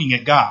 we're just looking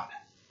at God.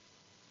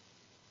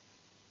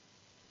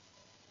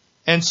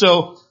 And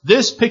so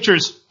this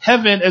pictures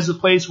heaven as a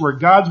place where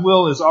God's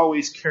will is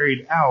always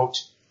carried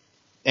out.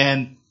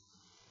 And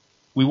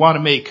we want to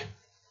make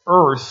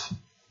earth,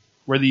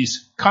 where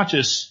these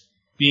conscious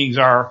beings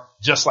are,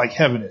 just like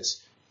heaven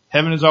is.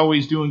 Heaven is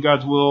always doing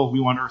God's will. We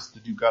want earth to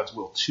do God's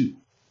will too.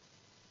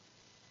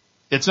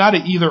 It's not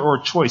an either or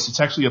choice. It's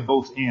actually a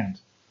both and.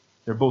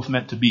 They're both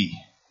meant to be.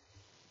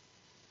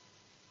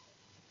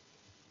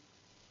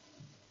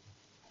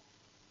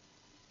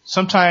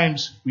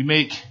 Sometimes we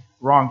make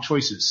wrong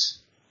choices.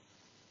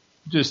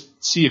 Just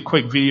see a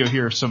quick video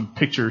here, some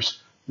pictures.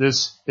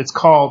 It's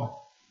called,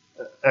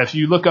 if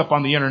you look up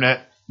on the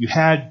internet, you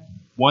had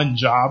one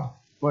job.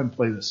 Go ahead and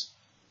play this.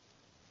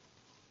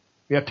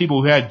 We have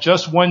people who had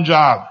just one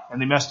job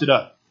and they messed it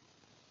up.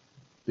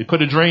 They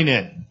put a drain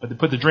in, but they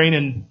put the drain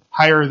in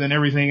higher than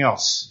everything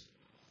else.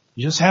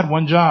 You just had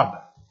one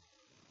job.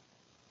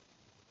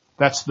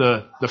 That's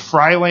the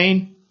fry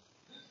lane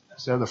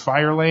instead of the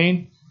fire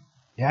lane.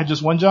 You had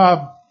just one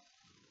job.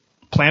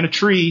 Plant a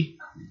tree,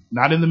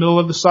 not in the middle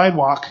of the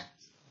sidewalk.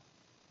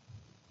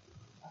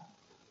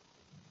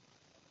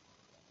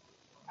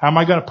 How am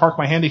I going to park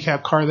my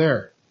handicapped car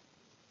there?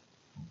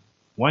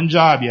 One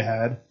job you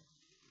had.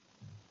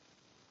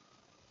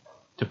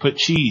 To put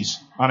cheese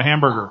on a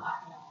hamburger.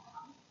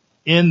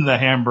 In the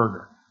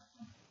hamburger.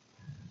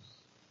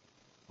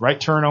 Right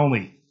turn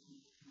only.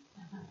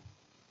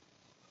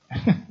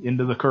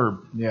 Into the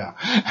curb. Yeah.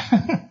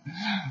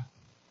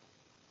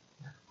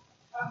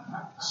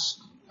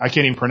 I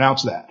can't even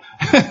pronounce that.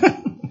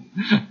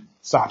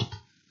 Stop.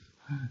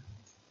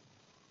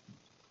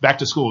 Back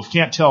to school. If you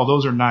can't tell,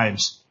 those are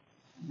knives.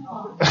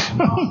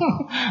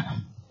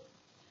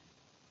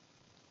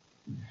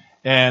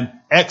 And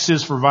X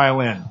is for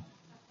violin.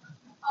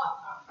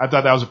 I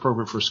thought that was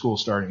appropriate for school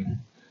starting.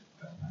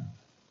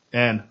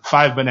 And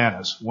 5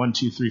 bananas. 1,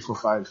 2, 3, 4,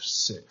 5,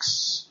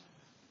 6.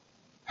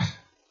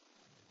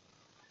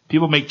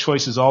 People make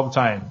choices all the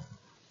time.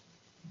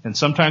 And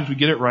sometimes we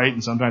get it right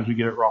and sometimes we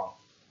get it wrong.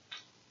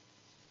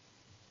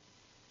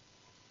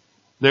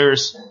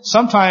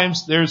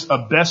 Sometimes there's a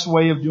best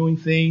way of doing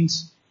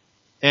things,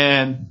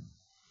 and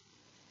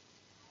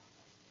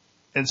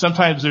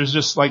sometimes there's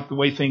just like the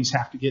way things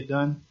have to get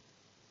done.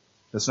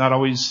 That's not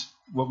always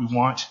what we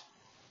want.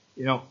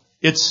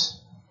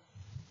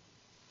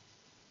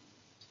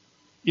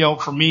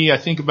 For me, I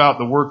think about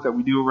the work that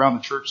we do around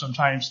the church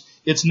sometimes.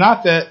 It's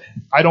not that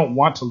I don't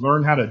want to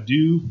learn how to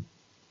do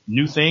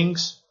new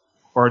things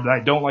or that I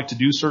don't like to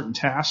do certain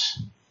tasks,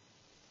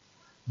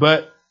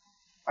 but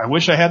I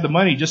wish I had the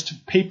money just to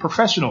pay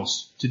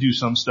professionals to do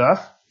some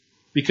stuff,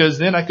 because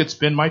then I could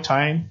spend my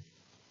time.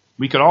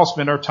 We could all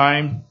spend our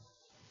time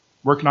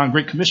working on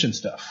Great Commission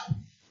stuff.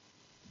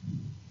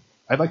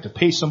 I'd like to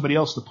pay somebody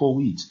else to pull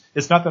weeds.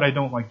 It's not that I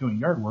don't like doing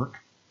yard work.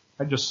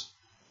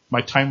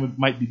 My time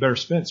might be better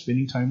spent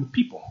spending time with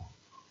people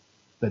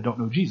that don't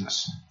know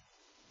Jesus.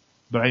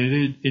 But I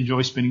did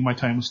enjoy spending my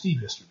time with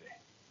Steve yesterday,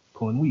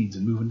 pulling weeds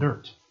and moving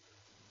dirt.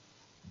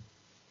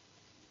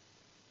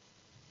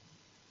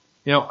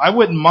 I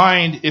wouldn't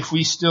mind if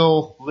we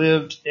still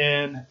lived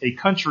in a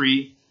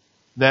country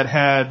that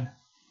had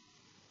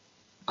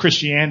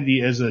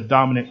Christianity as a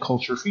dominant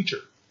culture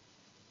feature.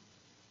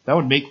 That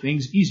would make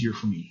things easier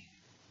for me.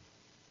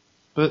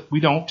 But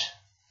we don't.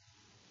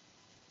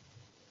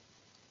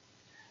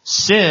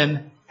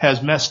 Sin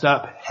has messed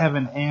up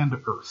heaven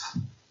and earth.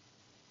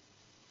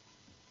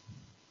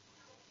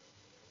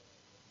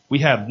 We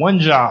had one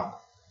job,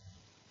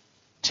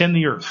 tend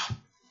the earth.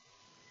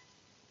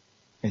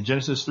 And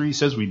Genesis 3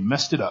 says we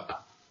messed it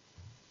up.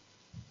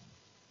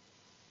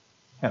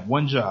 Had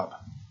one job.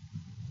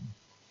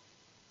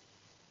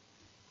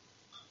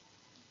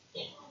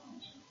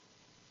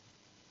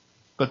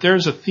 But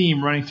there's a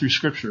theme running through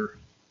Scripture.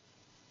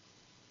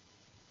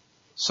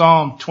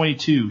 Psalm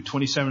 22,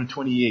 27 and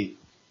 28.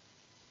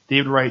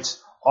 David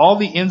writes, all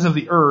the ends of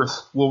the earth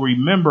will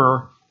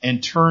remember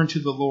and turn to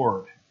the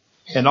Lord,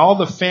 and all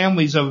the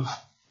families of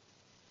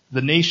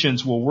the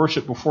nations will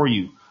worship before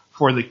you.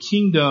 For the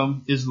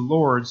kingdom is the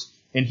Lord's,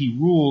 and he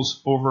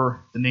rules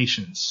over the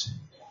nations.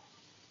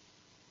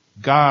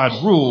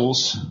 God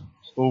rules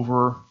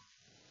over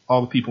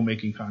all the people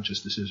making conscious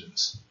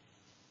decisions.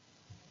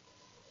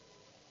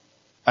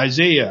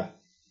 Isaiah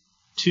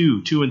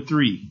 2 and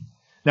 3.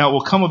 Now it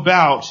will come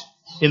about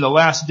in the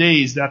last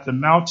days that the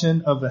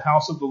mountain of the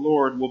house of the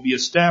Lord will be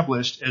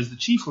established as the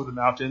chief of the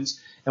mountains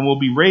and will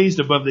be raised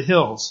above the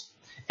hills.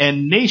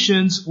 And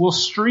nations will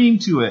stream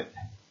to it.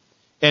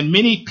 And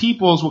many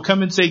peoples will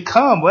come and say,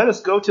 come, let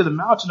us go to the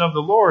mountain of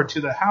the Lord,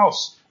 to the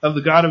house of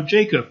the God of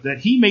Jacob, that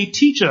he may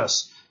teach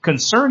us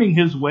concerning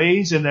his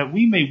ways and that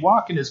we may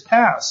walk in his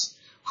paths.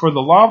 For the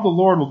law of the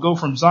Lord will go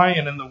from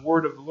Zion and the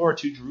word of the Lord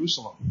to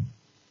Jerusalem.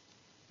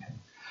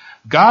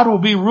 God will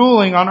be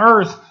ruling on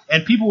earth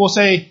and people will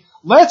say,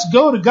 let's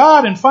go to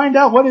God and find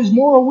out what his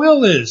moral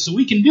will is so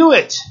we can do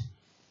it.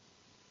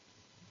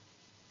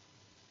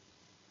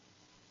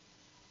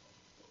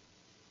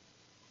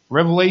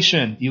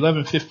 Revelation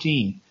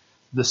 11:15.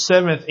 The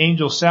seventh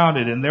angel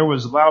sounded, and there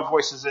was loud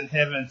voices in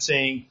heaven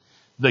saying,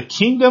 the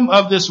kingdom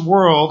of this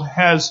world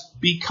has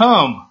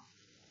become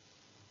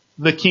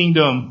the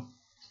kingdom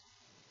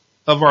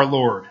of our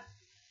Lord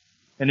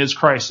and his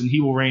Christ, and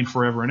he will reign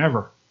forever and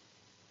ever.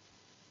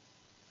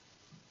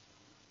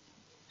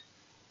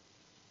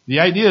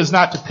 The idea is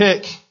not to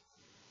pick,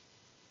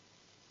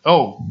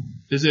 do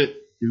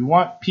we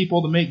want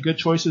people to make good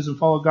choices and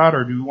follow God,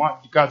 or do we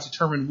want God's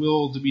determined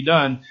will to be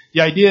done?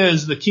 The idea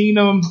is the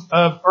kingdom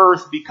of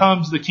earth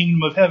becomes the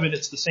kingdom of heaven.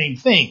 It's the same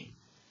thing.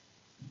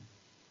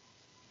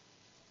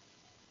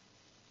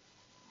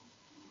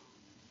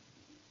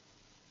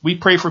 We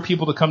pray for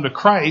people to come to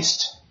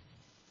Christ,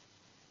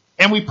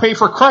 and we pray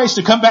for Christ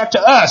to come back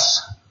to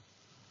us.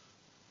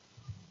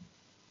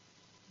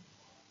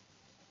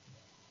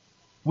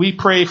 We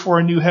pray for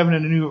a new heaven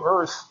and a new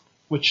earth,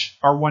 which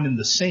are one and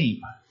the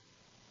same.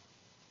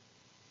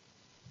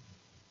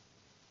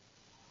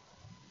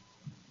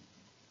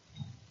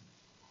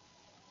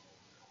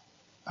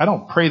 I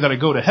don't pray that I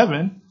go to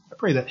heaven. I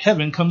pray that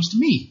heaven comes to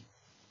me.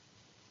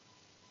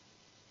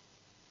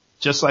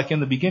 Just like in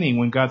the beginning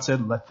when God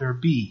said, let there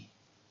be.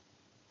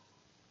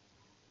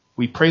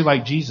 We pray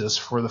like Jesus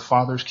for the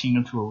Father's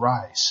kingdom to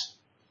arise.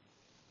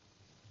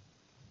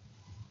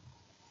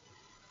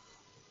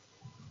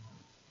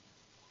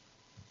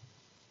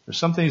 There's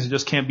some things that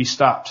just can't be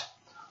stopped.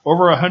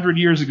 Over 100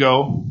 years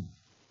ago,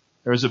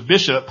 there was a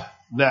bishop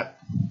that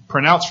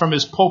pronounced from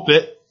his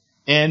pulpit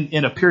and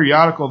in a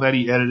periodical that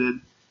he edited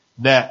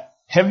that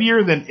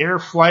heavier than air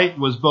flight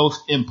was both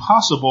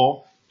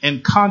impossible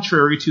and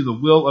contrary to the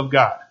will of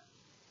God.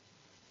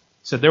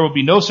 He said there will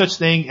be no such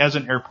thing as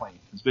an airplane.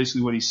 That's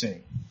basically what he's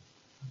saying.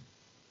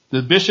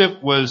 The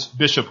bishop was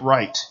Bishop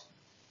Wright.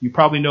 You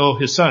probably know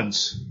his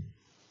sons,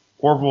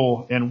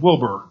 Orville and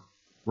Wilbur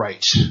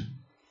Wright.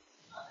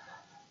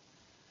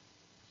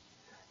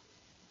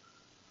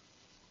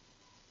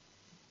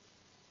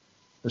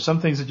 There's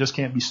some things that just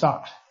can't be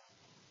stopped.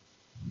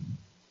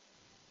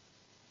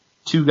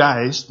 Two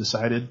guys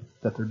decided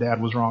that their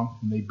dad was wrong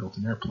and they built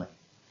an airplane.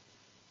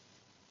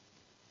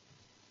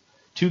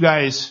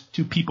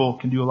 Two people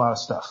can do a lot of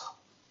stuff.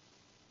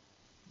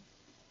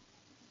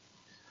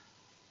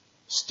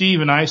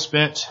 Steve and I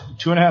spent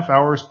 2.5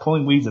 hours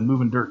pulling weeds and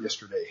moving dirt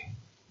yesterday.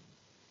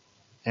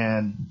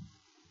 And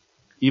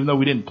even though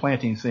we didn't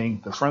plant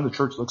anything, the front of the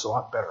church looks a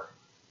lot better.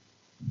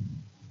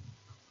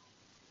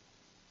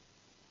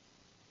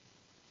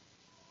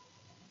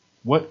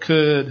 What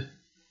could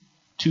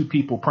two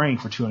people praying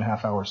for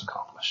 2.5 hours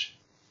accomplish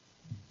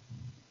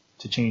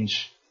to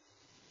change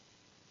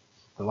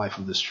the life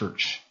of this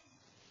church?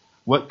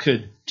 What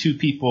could two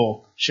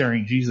people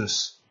sharing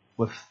Jesus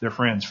with their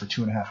friends for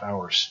 2.5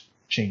 hours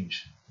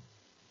change?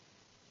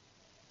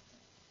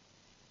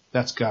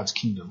 That's God's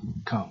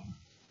kingdom come.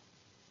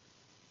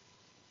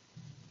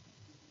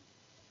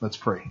 Let's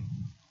pray.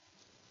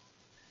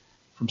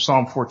 From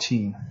Psalm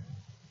 14.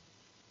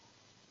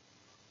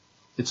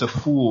 It's a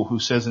fool who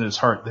says in his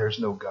heart, there's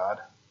no God.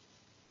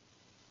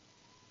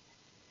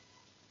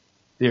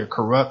 They are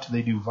corrupt.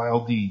 They do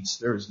vile deeds.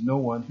 There is no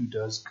one who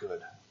does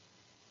good.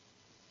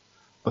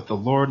 But the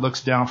Lord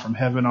looks down from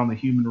heaven on the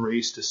human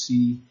race to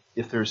see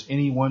if there's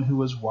anyone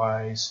who is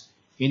wise,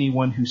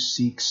 anyone who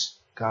seeks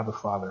God the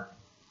Father.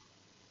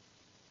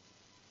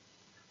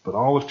 But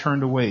all have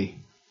turned away.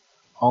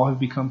 All have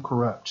become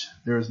corrupt.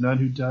 There is none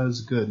who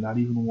does good, not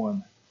even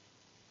one.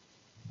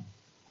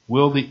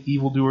 Will the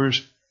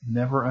evildoers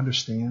never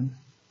understand?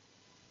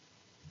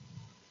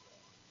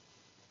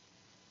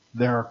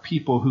 There are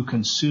people who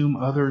consume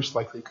others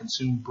like they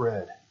consume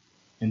bread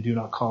and do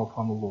not call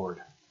upon the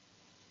Lord.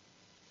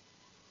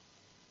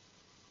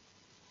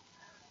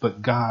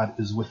 But God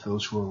is with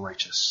those who are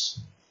righteous.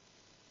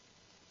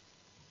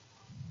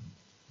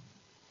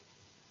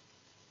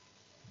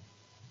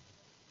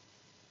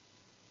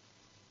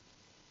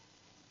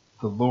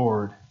 The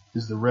Lord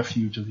is the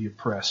refuge of the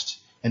oppressed,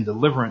 and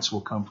deliverance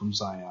will come from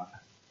Zion.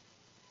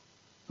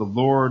 The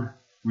Lord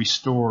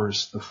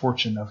restores the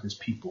fortune of his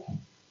people.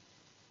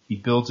 He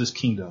builds his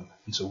kingdom,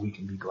 and so we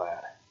can be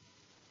glad.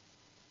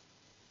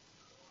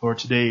 Lord,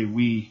 today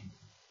we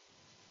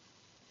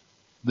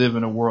live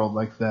in a world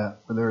like that,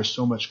 where there is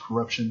so much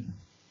corruption,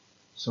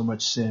 so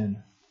much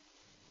sin,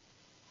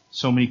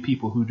 so many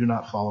people who do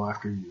not follow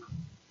after you.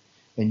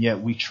 And yet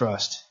we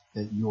trust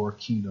that your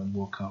kingdom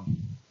will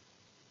come.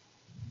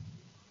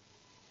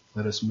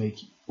 Let us make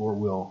your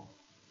will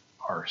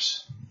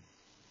ours.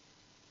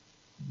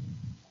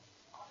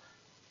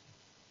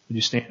 Would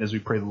you stand as we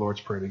pray the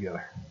Lord's Prayer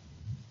together?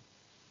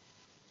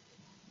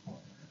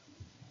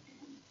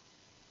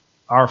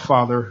 Our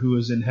Father who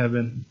is in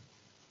heaven,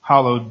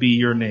 hallowed be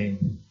your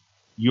name.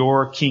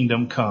 Your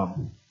kingdom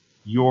come.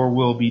 Your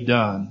will be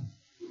done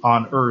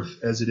on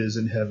earth as it is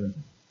in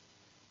heaven.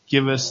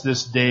 Give us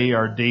this day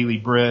our daily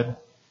bread,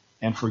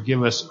 and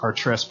forgive us our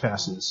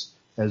trespasses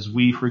as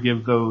we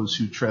forgive those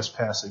who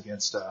trespass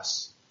against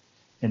us.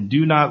 And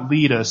do not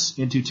lead us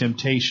into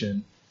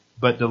temptation,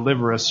 but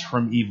deliver us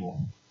from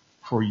evil.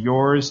 For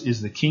yours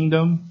is the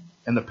kingdom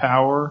and the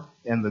power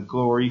and the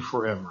glory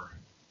forever.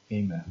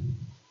 Amen.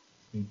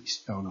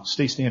 Oh no,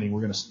 stay standing.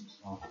 We're going to sing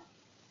a song.